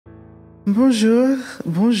Bonjour,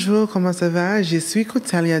 bonjour, comment ça va? Je suis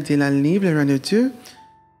COTALIYA de la Livre, le roi de Dieu,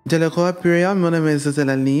 de l'Europe, mon nom est de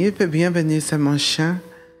la Livre. Bienvenue sur mon chien.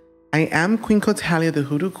 I am Queen COTALIYA, the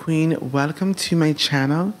Hoodoo Queen. Welcome to my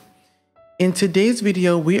channel. In today's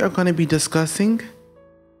video, we are going to be discussing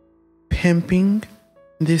pimping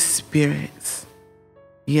the spirits.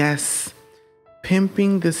 Yes,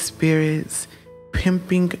 pimping the spirits,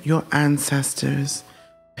 pimping your ancestors,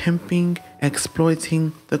 pimping,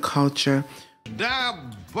 exploiting the culture.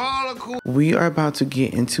 Diabolical. We are about to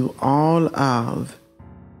get into all of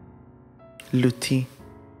the tea.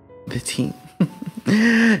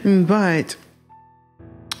 But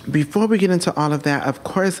before we get into all of that, of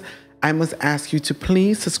course, I must ask you to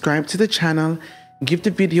please subscribe to the channel, give the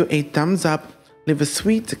video a thumbs up, leave a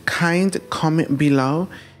sweet, kind comment below,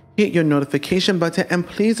 hit your notification button, and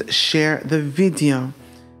please share the video.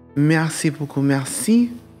 Merci beaucoup, merci.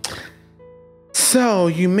 So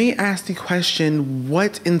you may ask the question,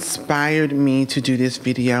 what inspired me to do this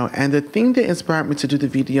video? And the thing that inspired me to do the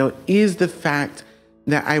video is the fact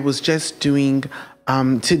that I was just doing,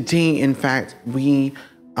 today, in fact, we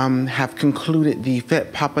have concluded the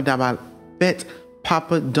FETE Papa DAMBALLA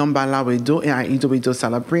Wedo and Aido Wedo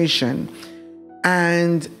celebration.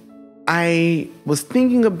 And I was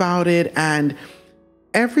thinking about it, and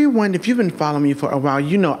everyone, if you've been following me for a while,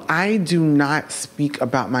 you know I do not speak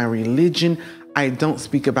about my religion. I don't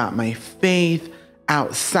speak about my faith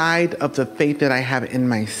outside of the faith that I have in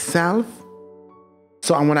myself.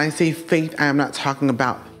 So when I say faith, I am not talking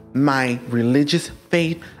about my religious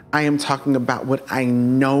faith. I am talking about what I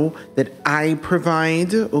know that I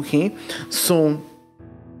provide, okay? So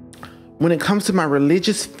when it comes to my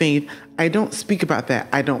religious faith, I don't speak about that.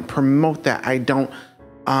 I don't promote that. I don't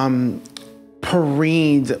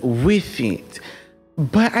parade with it.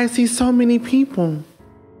 But I see so many people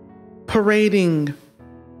parading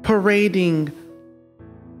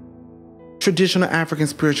traditional African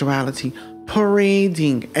spirituality,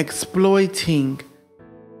 parading, exploiting,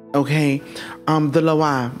 okay, the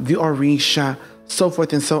Loa, the Orisha, so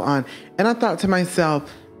forth and so on. And I thought to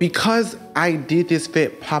myself, because I did this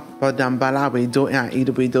FETE Papa DAMBALLA Wedo and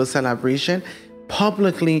Aido Wedo celebration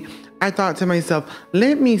publicly, I thought to myself,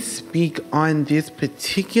 let me speak on this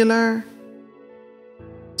particular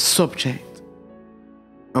subject.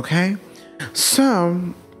 Okay, so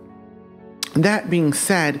that being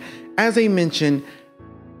said, as I mentioned,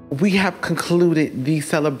 we have concluded the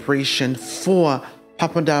celebration for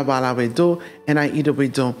Papa DAMBALLA Wedo and Aido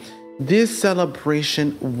Wedo. This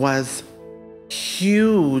celebration was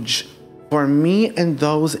huge for me and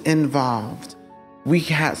those involved. We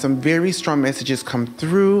had some very strong messages come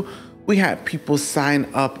through. We had people sign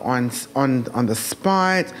up on the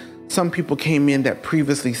spot. Some people came in that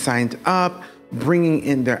previously signed up, bringing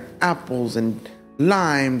in their apples and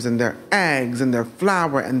limes and their eggs and their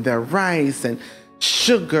flour and their rice and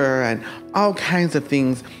sugar and all kinds of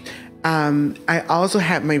things. I also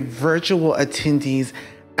had my virtual attendees,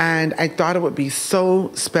 and I thought it would be so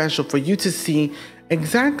special for you to see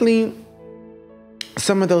exactly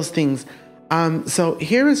some of those things. So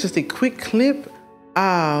here is just a quick clip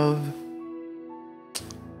of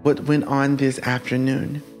what went on this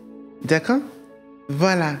afternoon. D'accord?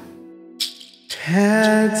 Voilà.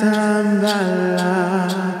 DAMBALLA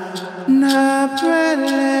n'appelait,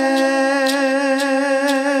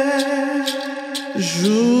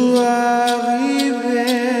 jour arrivé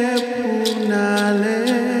pour n'aller.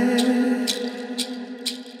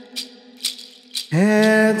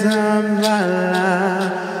 DAMBALLA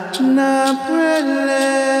n'appelait,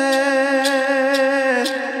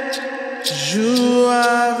 jour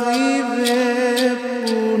arrivé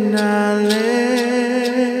pour n'aller.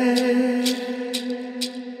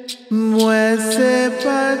 Moi c'est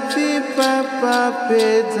parti papa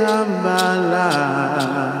DAMBALLA.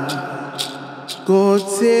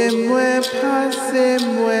 Côté moi passé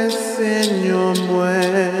moi Seigneur moi.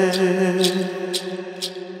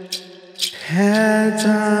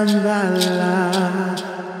 DAMBALLA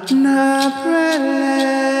n'appelait,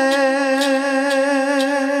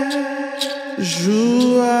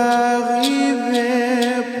 jour arrivé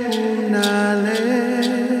pour n'aller.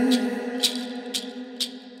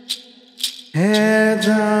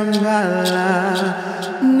 DAMBALLA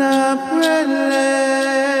n'appelait,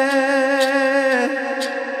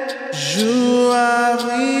 jour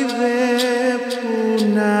arrivé pour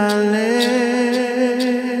n'aller.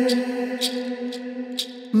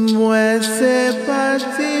 Moi c'est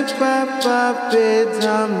parti papa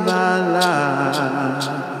DAMBALLA.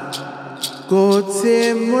 Côté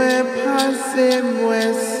moi passé moi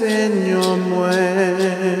Seigneur moi.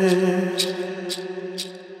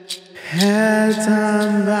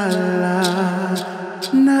 DAMBALLA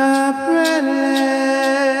n'après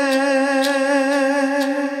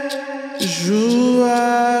jour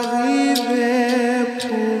arrivé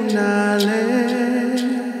pour n'aller.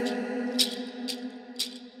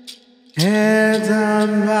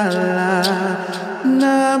 DAMBALLA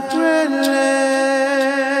n'après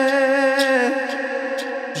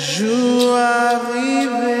jour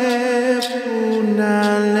arrivé pour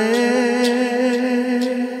n'aller.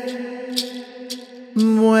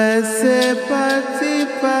 Moi c'est parti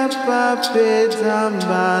papa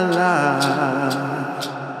DAMBALLA.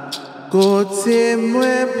 Côté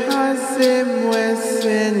moi passé moi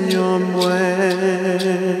Seigneur moi.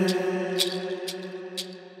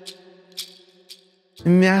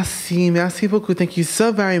 Merci beaucoup. Thank you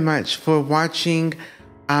so very much for watching.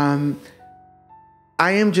 I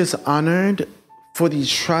am just honored for the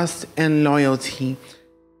trust and loyalty.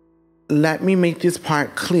 Let me make this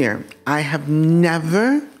part clear. I have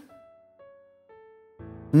never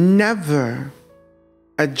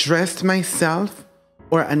addressed myself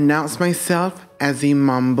or announced myself as a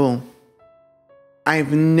mambo.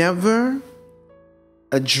 I've never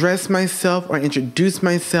addressed myself or introduced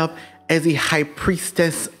myself as a high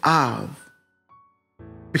priestess of,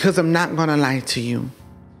 because I'm not gonna lie to you,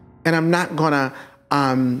 and I'm not gonna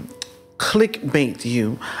clickbait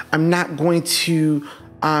you. I'm not going to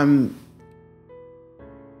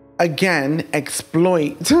again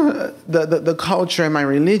exploit the culture and my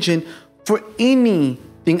religion for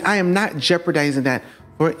anything. I am not jeopardizing that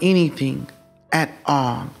for anything at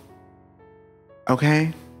all.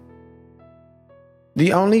 Okay?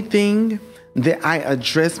 The only thing that I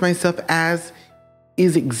address myself as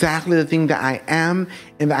is exactly the thing that I am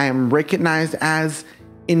and that I am recognized as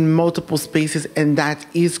in multiple spaces, and that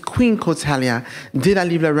is Queen COTALIYA de la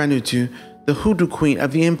Livre Ranutu, the Hoodoo Queen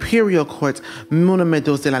of the Imperial Court,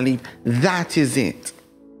 Monumentos de la Livre. That is it.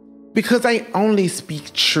 Because I only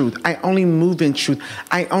speak truth. I only move in truth.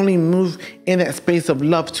 I only move in that space of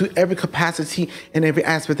love to every capacity and every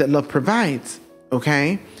aspect that love provides.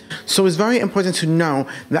 Okay? So it's very important to know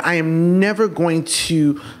that I am never going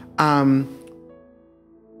to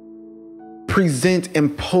present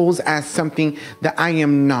and pose as something that I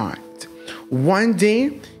am not. One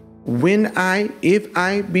day, if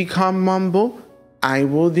I become mumble, I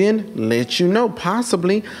will then let you know,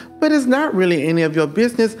 possibly, but it's not really any of your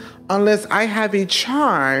business unless I have a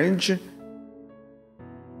charge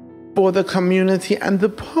for the community and the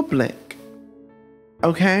public.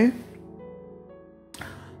 Okay?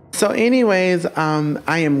 So anyways,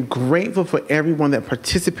 I am grateful for everyone that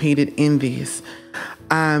participated in this.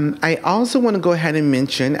 I also want to go ahead and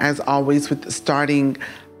mention, as always with the starting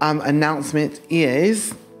announcement,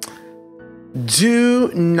 is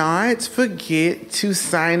do not forget to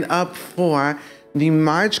sign up for the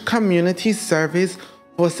March Community Service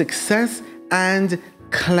for Success and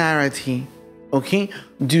Clarity. Okay?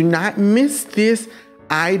 Do not miss this.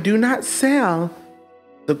 I do not sell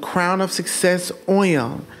the Crown of Success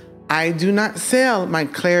oil. I do not sell my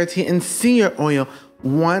Clarity and Seer oil.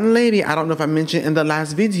 One lady, I don't know if I mentioned in the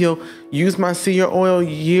last video, used my Seer oil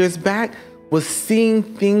years back, was seeing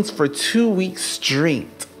things for 2 weeks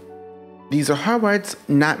straight. These are her words,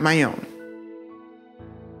 not my own.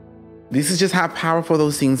 This is just how powerful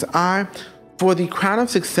those things are. For the Crown of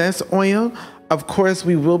Success oil, of course,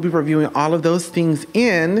 we will be reviewing all of those things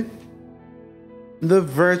in the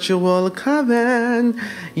virtual coven.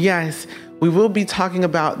 Yes, we will be talking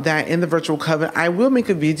about that in the virtual coven. I will make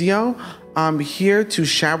a video here to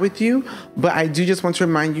share with you, but I do just want to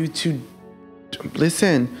remind you to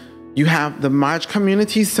listen. You have the March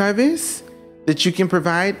Community Service that you can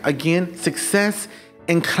provide, again, success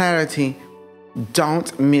and clarity.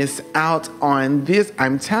 Don't miss out on this.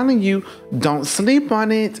 I'm telling you, don't sleep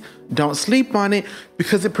on it. Don't sleep on it,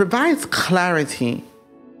 because it provides clarity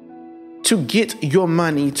to get your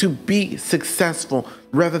money, to be successful,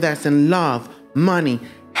 whether that's in love, money,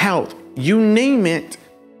 health, you name it,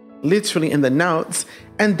 literally in the notes,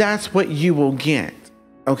 and that's what you will get,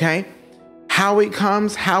 okay? How it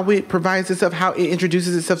comes, how it provides itself, how it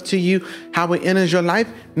introduces itself to you, how it enters your life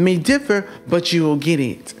may differ, but you will get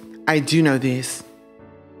it. I do know this.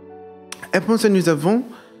 Et pour ça, nous avons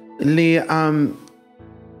les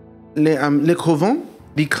coven,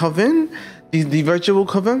 the coven, the virtual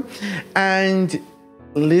coven. And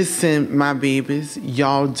listen, my babies,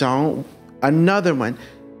 y'all don't. Another one.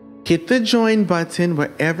 Hit the join button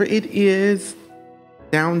wherever it is,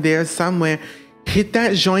 down there somewhere. Hit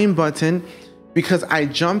that join button, because I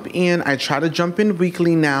jump in. I try to jump in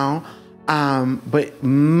weekly now. But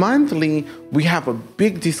monthly, we have a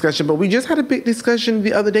big discussion. But we just had a big discussion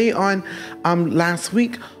the other day on last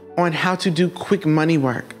week on how to do quick money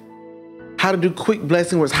work, how to do quick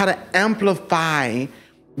blessing works, how to amplify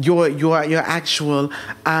your actual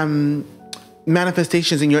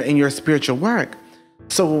manifestations in your spiritual work.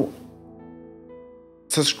 So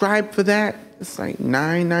subscribe for that. It's like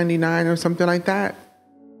 $9.99 or something like that.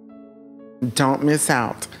 Don't miss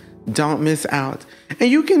out. Don't miss out.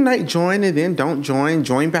 And you can like join and then don't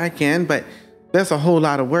join back in, but that's a whole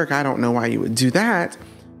lot of work. I don't know why you would do that.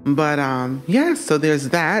 But yeah, so there's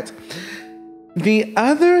that. The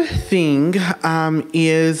other thing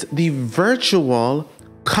is the virtual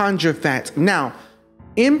Conjure FETE. Now,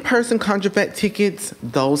 in-person Conjure FETE tickets,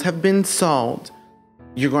 those have been sold.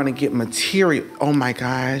 You're going to get material. Oh my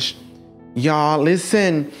gosh. Y'all,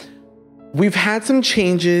 listen. We've had some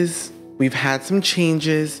changes.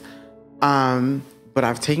 But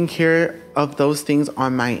I've taken care of those things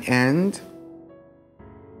on my end.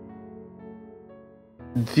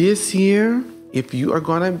 This year, if you are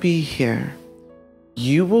going to be here,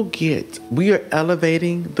 you will we are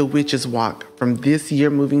elevating the Witch's Walk from this year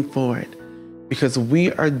moving forward, because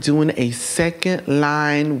we are doing a second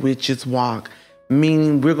line Witch's Walk,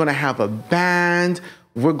 meaning we're going to have a band.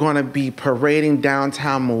 We're going to be parading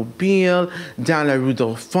downtown Mobile, dans la rue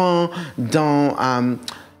Dauphin, dans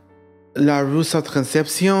la rue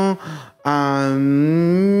Centre-Conception,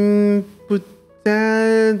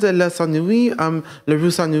 peut-être la Saint-Louis, la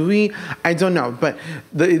rue Saint-Louis. I don't know, but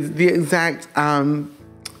the exact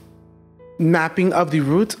mapping of the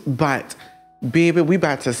route. But baby, we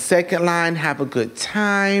about to second line, have a good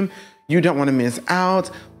time. You don't want to miss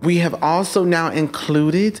out. We have also now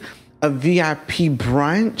included a VIP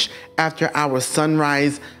brunch after our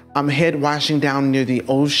sunrise head washing down near the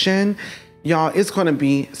ocean. Y'all, it's going to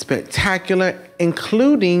be spectacular,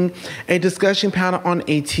 including a discussion panel on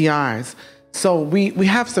ATRs. So we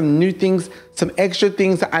have some new things, some extra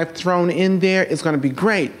things that I've thrown in there. It's going to be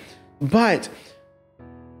great. But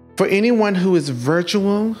for anyone who is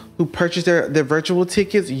virtual, who purchased their virtual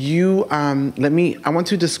tickets, I want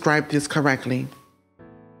to describe this correctly.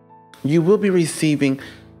 You will be receiving,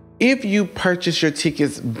 if you purchase your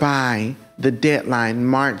tickets by the deadline,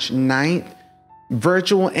 March 9th,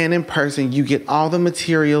 virtual and in person, you get all the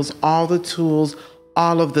materials, all the tools,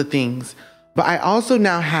 all of the things. But I also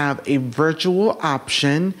now have a virtual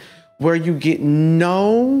option where you get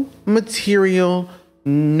no material,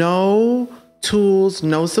 no tools,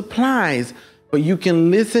 no supplies, but you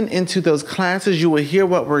can listen into those classes. You will hear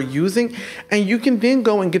what we're using, and you can then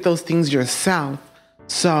go and get those things yourself.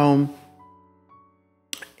 So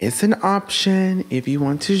it's an option if you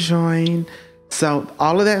want to join. So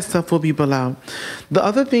all of that stuff will be below. The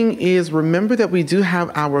other thing is, remember that we do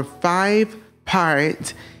have our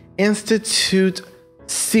 5-part Institute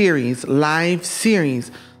series, live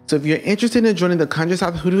series. So if you're interested in joining the Conjure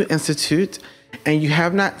South Hoodoo Institute and you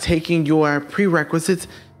have not taken your prerequisites,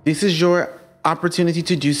 this is your opportunity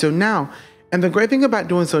to do so now. And the great thing about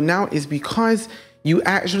doing so now is because you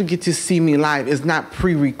actually get to see me live. It's not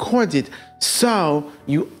pre-recorded. So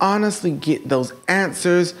you honestly get those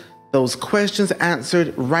answers, those questions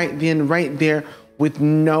answered right then, right there, with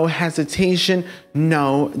no hesitation,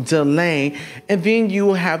 no delay. And then you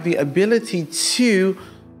will have the ability to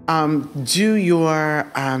do your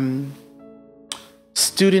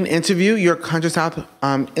student interview, your Conjure South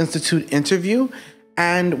Institute interview.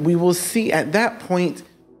 And we will see at that point,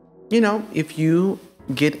 if you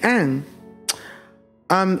get in.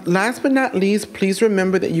 Last but not least, please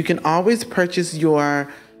remember that you can always purchase your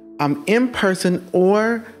in-person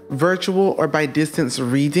or virtual or by distance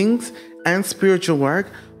readings and spiritual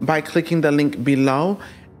work by clicking the link below.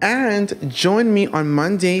 And join me on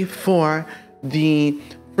Monday for the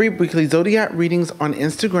free weekly Zodiac readings on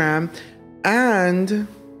Instagram. And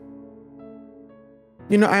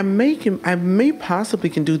I may possibly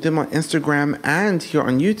can do them on Instagram and here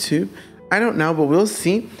on YouTube. I don't know, but we'll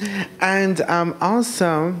see. And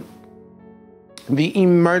also the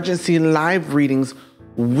emergency live readings,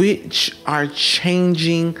 which are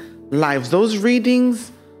changing lives. Those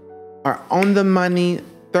readings are on the money,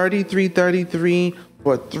 3333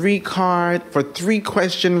 for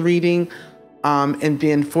 3-question reading, and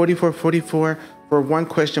then 4444 for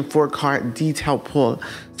 1-question 4-card detail pull.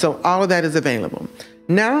 So all of that is available.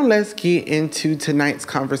 Now let's get into tonight's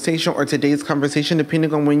conversation, or today's conversation,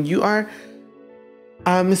 depending on when you are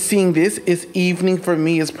seeing this. It's evening for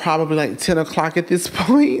me. It's probably like 10 o'clock at this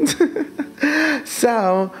point.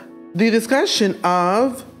 So the discussion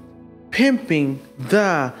of pimping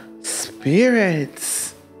the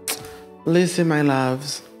spirits. Listen, my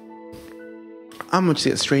loves, I'm going to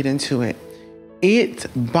get straight into it. It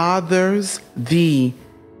bothers the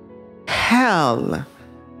hell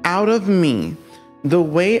out of me the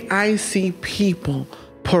way I see people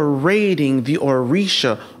parading the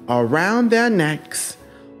Orisha around their necks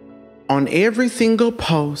on every single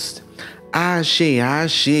post, Ashe,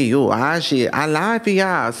 yo, Ashe,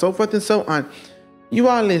 Alafia, so forth and so on. You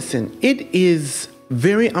all listen, it is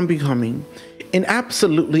very unbecoming and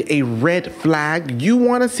absolutely a red flag. You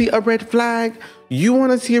want to see a red flag? You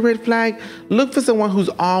want to see a red flag? Look for someone who's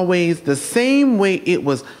always the same way it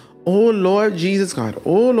was. Oh, Lord Jesus God.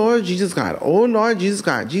 Oh, Lord Jesus God. Oh, Lord Jesus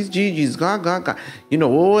God. Jesus, God, God, God. You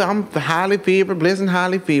know, oh, I'm highly favored, blessed and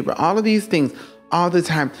highly favored. All of these things all the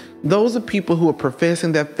time. Those are people who are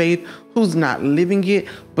professing their faith, who's not living it,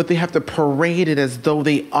 but they have to parade it as though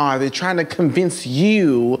they are. They're trying to convince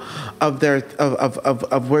you of their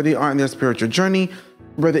of where they are in their spiritual journey,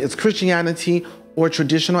 whether it's Christianity or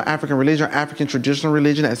traditional African religion, or African traditional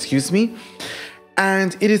religion, excuse me.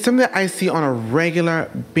 And it is something that I see on a regular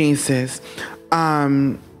basis.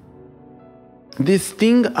 This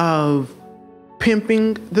thing of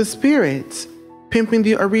pimping the spirits, pimping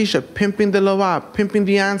the Orisha, pimping the Loa, pimping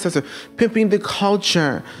the ancestor, pimping the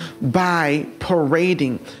culture by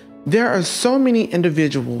parading. There are so many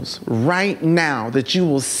individuals right now that you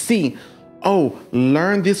will see, oh,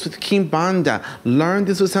 learn this with Kimbanda, learn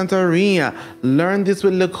this with Santeria, learn this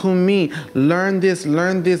with Lukumi, learn this,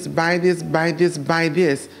 buy this, buy this, buy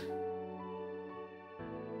this.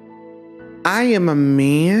 I am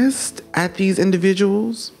amazed at these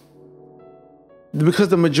individuals because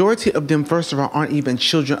the majority of them, first of all, aren't even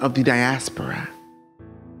children of the diaspora.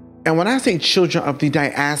 And when I say children of the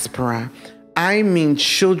diaspora, I mean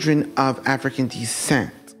children of African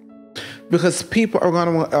descent. Because people are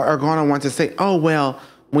gonna want to say, oh, well,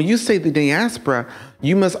 when you say the diaspora,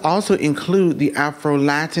 you must also include the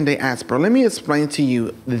Afro-Latin diaspora. Let me explain to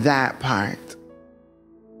you that part.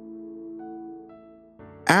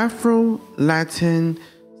 Afro-Latin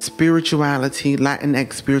spirituality,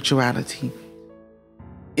 Latinx spirituality,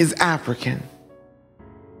 is African.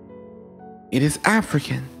 It is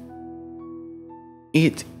African.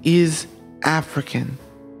 It is African.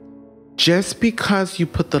 Just because you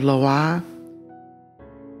put the Loa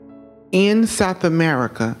in South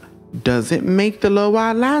America doesn't make the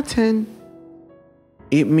Loa Latin.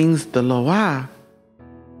 It means the Loa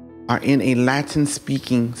are in a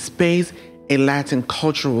Latin-speaking space, a Latin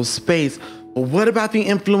cultural space. But what about the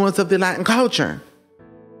influence of the Latin culture?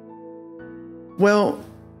 Well,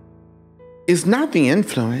 it's not the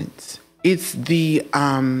influence. It's the,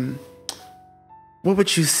 what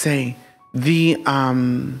would you say? The,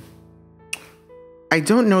 I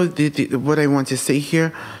don't know what I want to say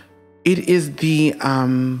here. It is the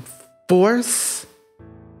force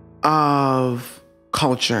of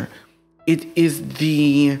culture. It is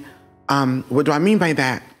the, what do I mean by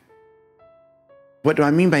that? What do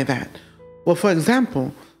I mean by that? Well, for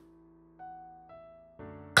example,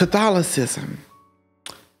 Catholicism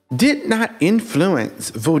did not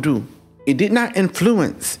influence Vodou. It did not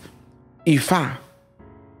influence Ifa.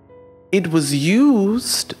 It was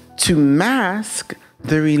used to mask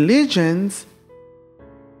the religions,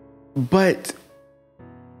 but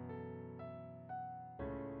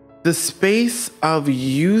the space of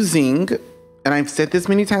using, and I've said this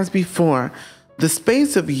many times before, the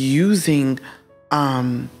space of using,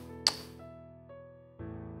 how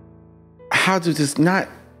to just not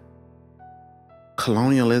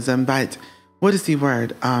colonialism, but what is the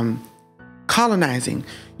word? Colonizing.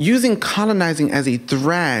 Using colonizing as a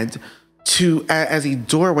thread to, as a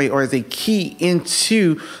doorway or as a key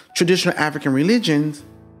into traditional African religions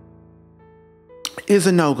is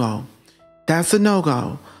a no-go. That's a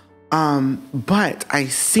no-go. But I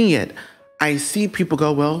see it. I see people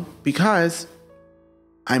go, well, because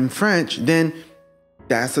I'm French, then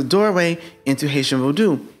that's a doorway into Haitian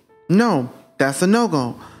Vodou. No, that's a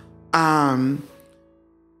no-go.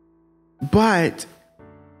 But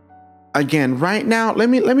again, right now, let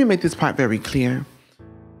me make this part very clear.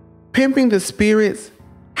 Pimping the spirits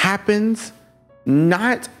happens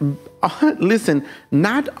not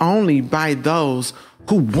only by those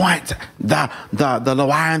who want the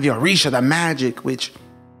Loa and the Orisha, the magic, which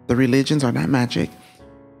the religions are not magic.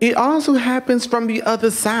 It also happens from the other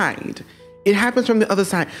side. It happens from the other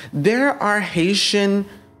side. There are Haitian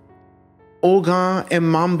Ogan and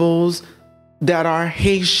Mambos that are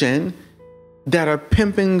Haitian that are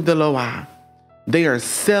pimping the Loa. They are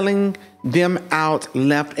selling them out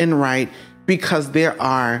left and right because there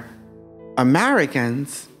are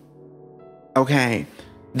Americans, okay,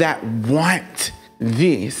 that want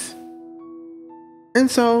this. And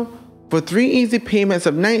so For 3 easy payments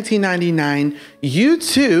of $19.99, you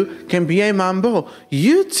too can be a mambo.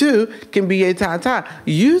 You too can be a tata.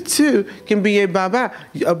 You too can be a baba.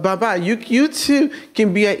 You too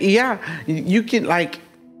can be a iya. You can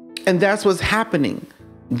and that's what's happening.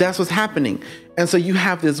 That's what's happening. And so you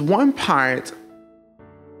have this one part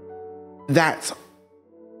that's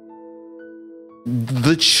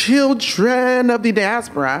the children of the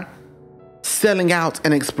diaspora selling out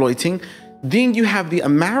and exploiting. Then you have the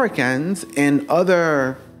Americans and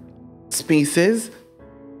other species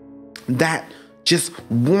that just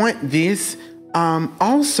want this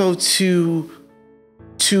also to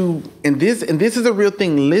and this is a real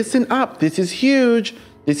thing. Listen up. This is huge.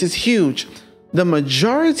 This is huge. The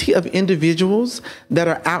majority of individuals that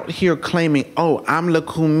are out here claiming, oh, I'm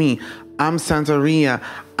Lakumi, I'm Santeria,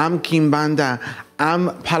 I'm Kimbanda, I'm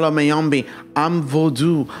Palomayombe, I'm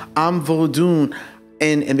Vodou, I'm Vodun,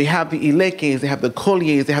 and they have the Ilekes, they have the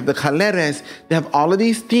Colliers, they have the Caleres, they have all of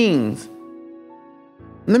these things.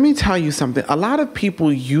 Let me tell you something. A lot of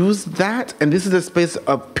people use that, and this is the space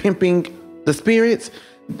of pimping the spirits.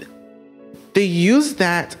 They use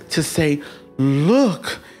that to say,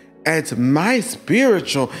 look at my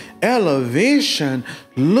spiritual elevation.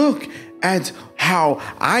 Look at how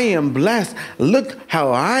I am blessed. Look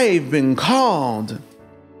how I've been called.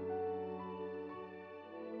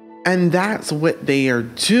 And that's what they are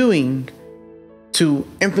doing to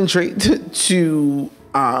infiltrate, to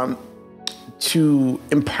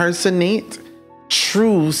impersonate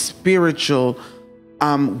true spiritual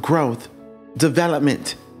growth,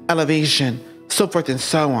 development, elevation, so forth and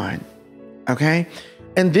so on. Okay?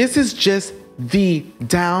 And this is just the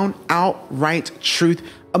down, outright truth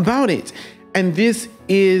about it. And this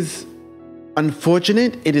is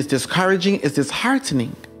unfortunate. It is discouraging. It's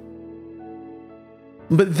disheartening.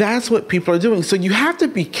 But that's what people are doing. So you have to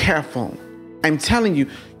be careful. I'm telling you,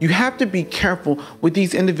 you have to be careful with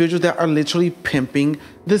these individuals that are literally pimping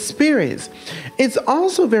the spirits. It's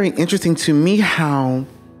also very interesting to me how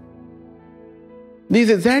these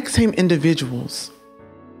exact same individuals,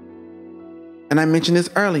 and I mentioned this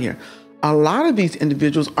earlier, a lot of these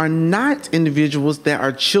individuals are not individuals that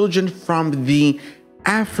are children from the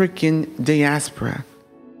African diaspora.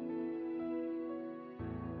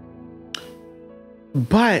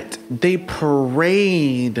 But they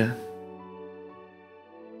parade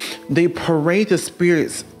the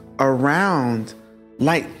spirits around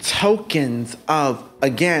like tokens of,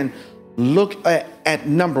 again, look at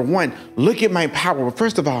number one, look at my power. Well,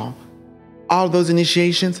 first of all those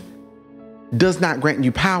initiations does not grant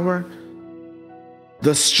you power.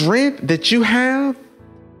 The strength that you have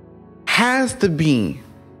has to be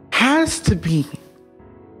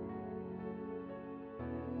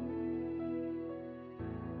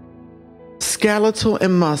skeletal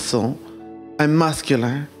and muscle and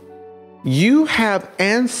muscular. You have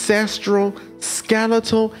ancestral,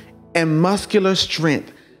 skeletal, and muscular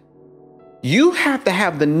strength. You have to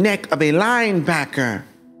have the neck of a linebacker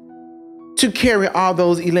to carry all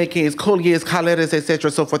those Ilekes, Colliers, Caleres, etc.,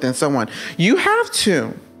 so forth and so on. You have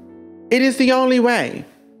to. It is the only way.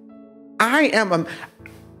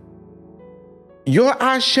 Your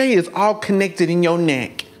ashe is all connected in your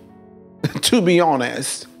neck, to be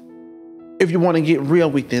honest, if you want to get real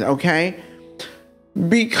with it, okay?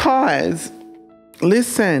 Because,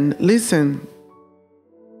 listen,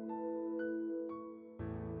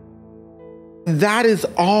 that is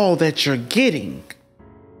all that you're getting.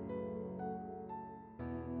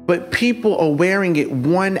 But people are wearing it,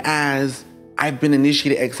 one, as I've been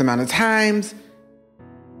initiated X amount of times.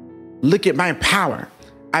 Look at my power.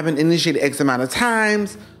 I've been initiated X amount of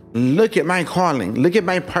times. Look at my calling. Look at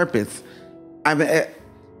my purpose.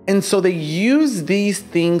 And so they use these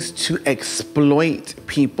things to exploit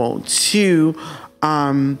people, to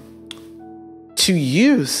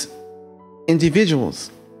use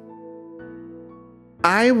individuals.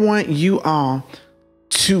 I want you all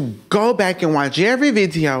to go back and watch every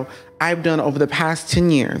video I've done over the past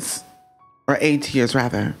 10 years, or 8 years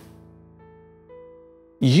rather.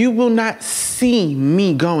 You will not see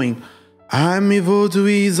me going, I'm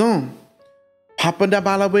Evoduizon, Papa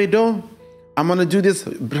DAMBALLA Wedo. I'm going to do this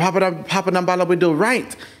Papa DAMBALLA Wedo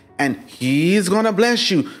right. And he's going to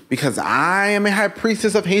bless you because I am a high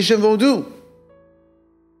priestess of Haitian Vodou.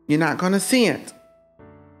 You're not going to see it.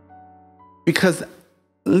 Because,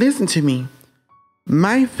 listen to me,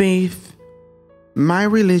 my faith, my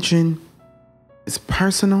religion is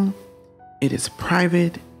personal, it is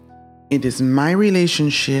private, it is my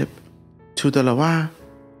relationship to the Loa,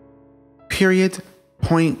 period,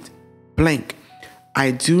 point blank.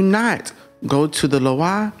 I do not go to the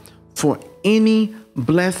Loa for any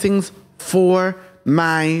blessings for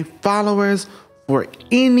my followers for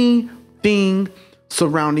anything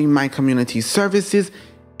surrounding my community services.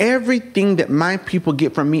 Everything that my people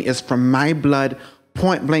get from me is from my blood,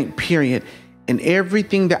 point blank, period. And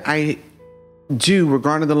everything that I do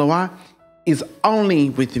regarding the Loa is only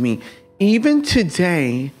with me. Even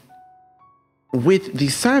today, with the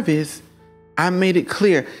service, I made it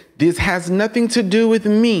clear, this has nothing to do with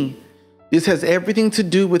me. This has everything to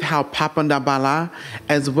do with how Papa DAMBALLA,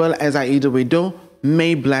 as well as Aida Wedo,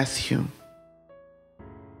 may bless you.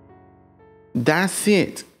 That's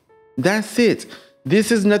it. That's it.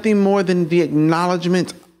 This is nothing more than the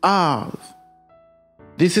acknowledgement of.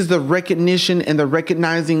 This is the recognition and the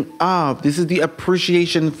recognizing of. This is the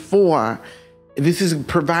appreciation for. This is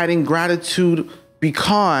providing gratitude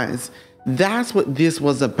because that's what this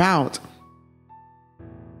was about.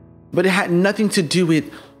 But it had nothing to do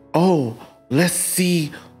with, oh, let's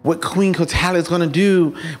see what Queen COTALIYA is going to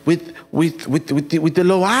do with the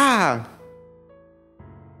Loa.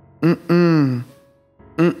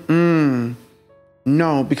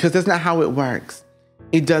 No, because that's not how it works.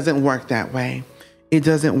 It doesn't work that way. It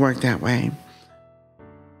doesn't work that way.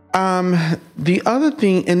 The other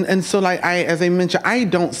thing, and so like as I mentioned, I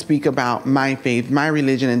don't speak about my faith, my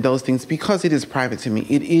religion, and those things because it is private to me.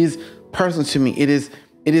 It is personal to me. It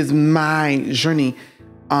is my journey.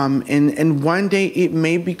 And one day it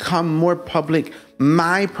may become more public.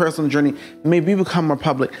 My personal journey may become more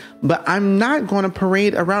public, but I'm not going to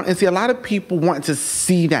parade around and see. A lot of people want to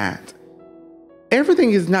see that.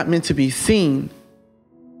 Everything is not meant to be seen.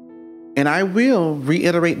 And I will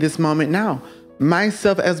reiterate this moment now.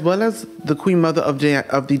 Myself, as well as the Queen Mother of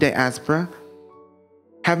the diaspora,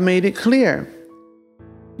 have made it clear.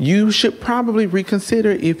 You should probably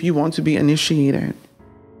reconsider if you want to be initiated.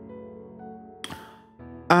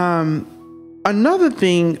 Another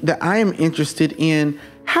thing that I am interested in,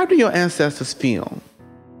 how do your ancestors feel?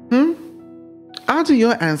 How do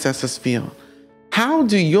your ancestors feel? How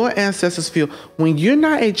do your ancestors feel when you're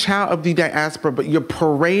not a child of the diaspora, but you're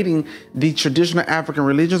parading the traditional African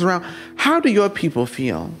religions around? How do your people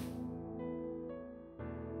feel?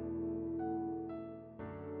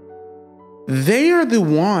 They are the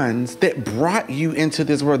ones that brought you into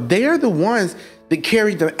this world. They are the ones that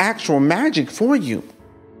carried the actual magic for you.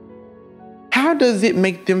 How does it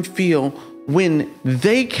make them feel when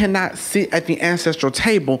they cannot sit at the ancestral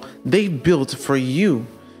table they built for you?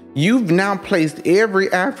 You've now placed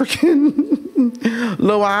every African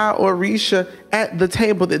Loa or Risha at the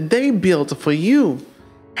table that they built for you.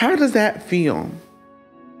 How does that feel?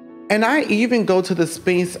 And I even go to the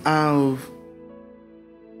space of,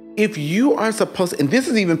 if you are supposed to, and this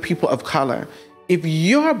is even people of color, if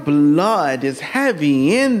your blood is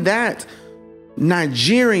heavy in that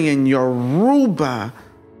Nigerian, Yoruba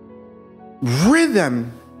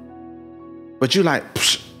rhythm, but you like,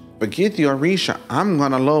 psh, forget the Orisha, I'm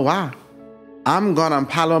gonna Loa. I'm gonna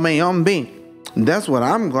Palomeyombi. That's what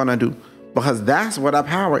I'm gonna do because that's what I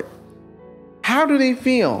powered. How do they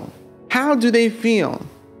feel? How do they feel?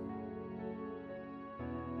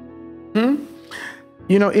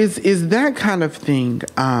 You know, is that kind of thing.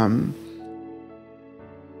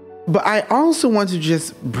 But I also want to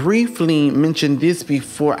just briefly mention this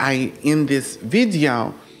before I end this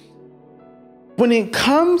video. When it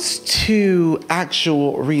comes to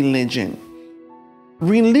actual religion,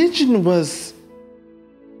 religion was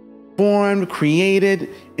formed, created,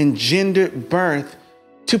 engendered, birth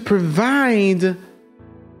to provide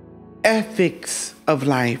ethics of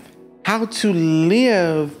life, how to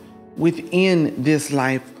live within this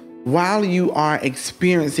life while you are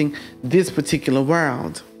experiencing this particular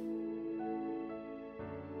world.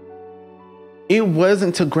 It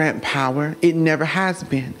wasn't to grant power. It never has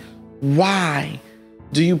been. Why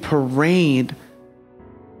do you parade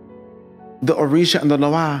the Orisha and the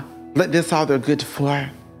Loa? Let this all they're good for.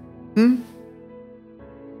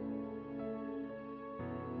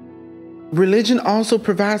 Religion also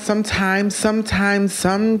provides sometimes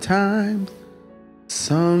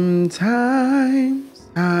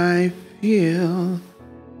I feel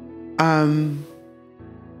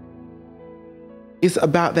it's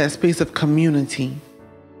about that space of community,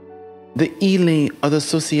 the ile or the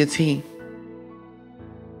society.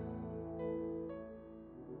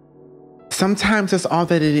 Sometimes that's all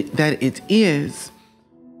that it is.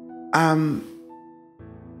 And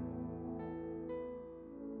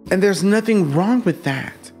there's nothing wrong with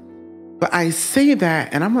that. But I say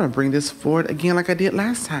that, and I'm going to bring this forward again like I did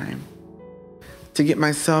last time to get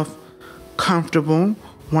myself comfortable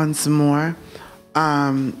once more.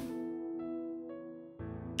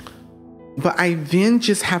 But I then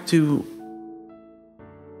just have to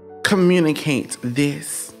communicate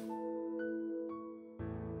this.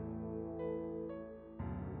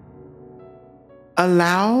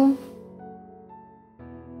 Allow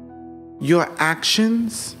your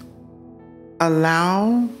actions,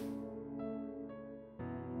 allow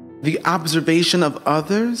the observation of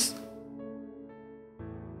others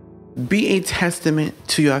be a testament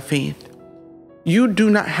to your faith. You do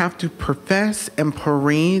not have to profess and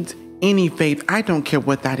parade any faith. I don't care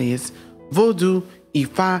what that is. Vodou,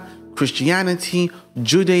 Ifa, Christianity,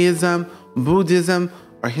 Judaism, Buddhism,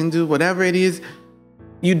 or Hindu, whatever it is.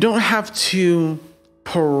 You don't have to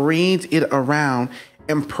parade it around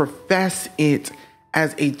and profess it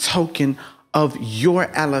as a token of your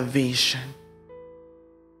elevation.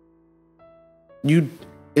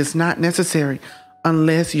 It's not necessary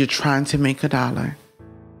unless you're trying to make $1.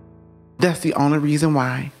 That's the only reason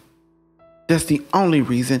why. That's the only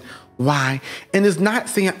reason why. And it's not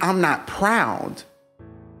saying I'm not proud.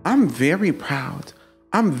 I'm very proud.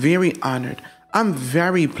 I'm very honored. I'm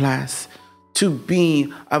very blessed to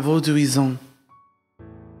be a Vaudouison.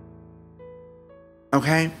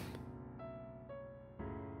 Okay?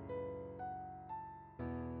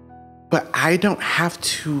 But I don't have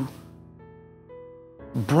to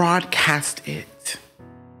broadcast it,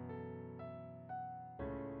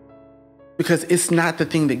 because it's not the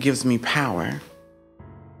thing that gives me power.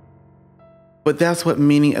 But that's what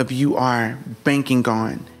many of you are banking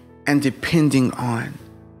on and depending on.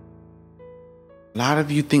 A lot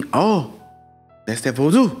of you think, oh, that's that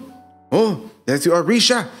Vodou. Oh, that's the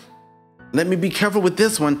Orisha. Let me be careful with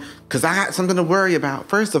this one because I got something to worry about.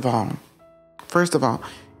 First of all,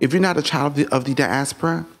 if you're not a child of the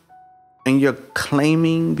diaspora and you're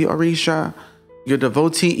claiming the Orisha, your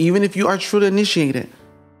devotee, even if you are truly initiated,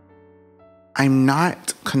 I'm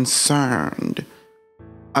not concerned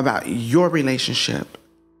about your relationship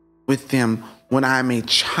with them when I'm a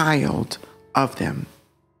child of them.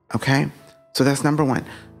 Okay? So that's number one.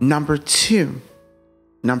 Number two,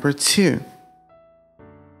 when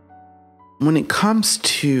it comes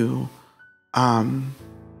to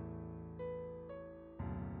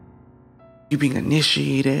you being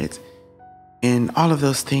initiated and all of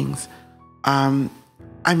those things, I'm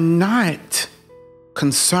not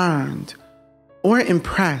concerned or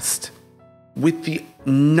impressed with the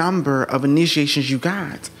number of initiations you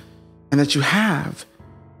got and that you have.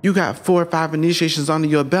 You got 4 or 5 initiations under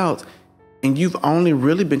your belt and you've only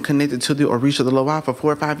really been connected to the Orisha, the Loa, for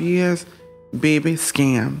 4 or 5 years. Baby,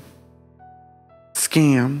 scam.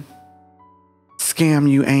 Scam. Scam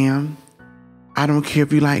you am. I don't care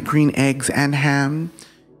if you like green eggs and ham.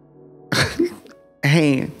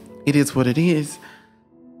 Hey, it is what it is.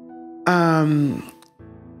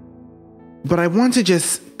 But I want to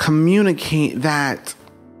just communicate that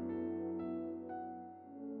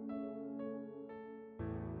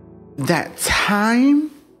time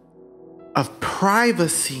of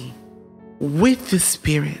privacy with the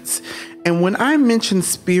spirits. And when I mention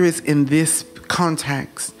spirits in this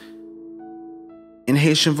context, in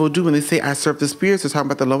Haitian Vodou, when they say I serve the spirits, they're talking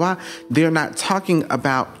about the Loa. They're not talking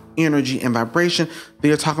about energy and vibration.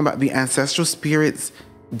 They're talking about the ancestral spirits,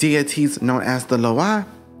 deities known as the Loa.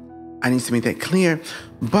 I need to make that clear.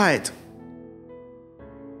 But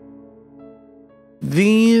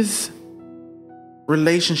these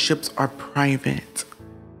relationships are private.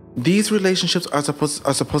 These relationships are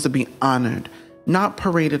supposed to be honored, not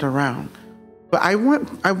paraded around. But I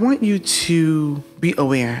want you to be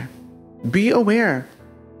aware. Be aware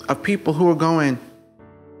of people who are going,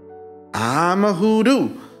 I'm a hoodoo,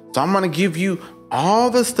 so I'm going to give you all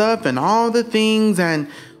the stuff and all the things.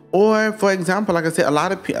 Or for example, like I said,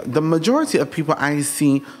 the majority of people I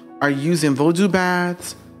see are using Vodou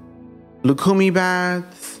baths, Lukumi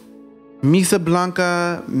baths, Misa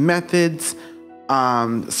Blanca methods,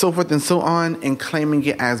 so forth and so on, and claiming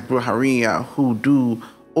it as brujeria, hoodoo,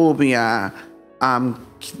 obia,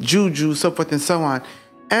 juju, so forth and so on.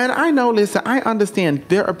 And I know, listen, I understand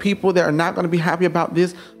there are people that are not going to be happy about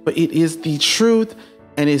this, but it is the truth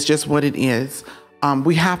and it's just what it is.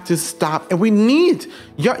 We have to stop, and we need,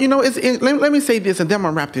 let me say this and then I'm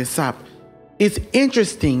going to wrap this up. It's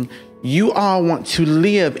interesting. You all want to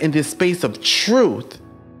live in this space of truth,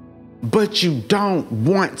 but you don't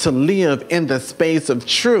want to live in the space of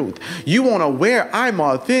truth. You want to wear, I'm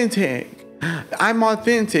authentic. I'm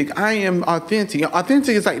authentic. I am authentic.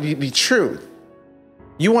 Authentic is like the truth.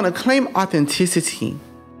 You want to claim authenticity,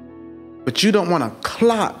 but you don't want to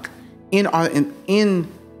clock in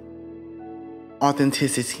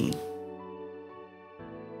authenticity.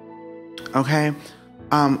 Okay?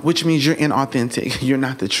 Which means you're inauthentic. You're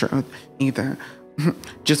not the truth either.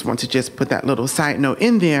 Just want to put that little side note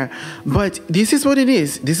in there. But this is what it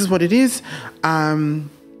is. This is what it is. I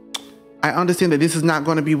understand that this is not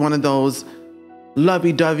going to be one of those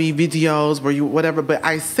lovey-dovey videos where you whatever, but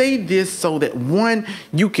I say this so that one,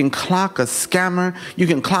 you can clock a scammer, you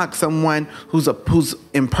can clock someone who's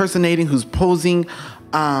impersonating, who's posing.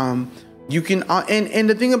 You can and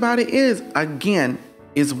the thing about it is, again,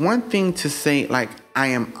 is one thing to say like, I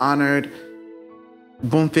am honored,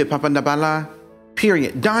 boom fit papa DAMBALLA,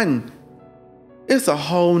 period, done. It's a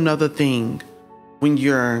whole nother thing when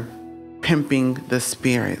you're pimping the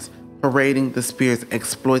spirits, parading the spirits,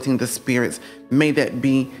 exploiting the spirits. May that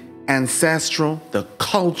be ancestral, the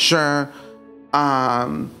culture. I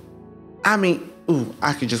mean, ooh,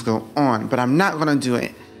 I could just go on, but I'm not gonna do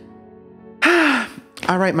it.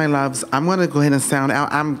 All right, my loves, I'm gonna go ahead and sound out.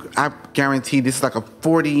 I guarantee this is like a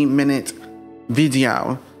 40-minute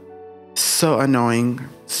video. So annoying,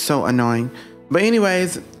 so annoying. But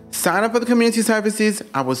anyways, sign up for the community services.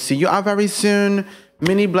 I will see you all very soon.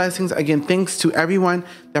 Many blessings. Again, thanks to everyone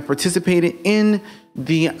that participated in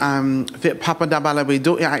the FETE Papa DAMBALLA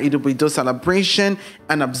Wido celebration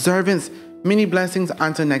and observance. Many blessings.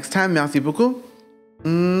 Until next time. Merci beaucoup.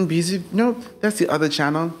 Busy. Nope, that's the other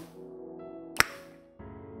channel.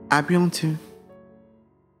 À bientôt.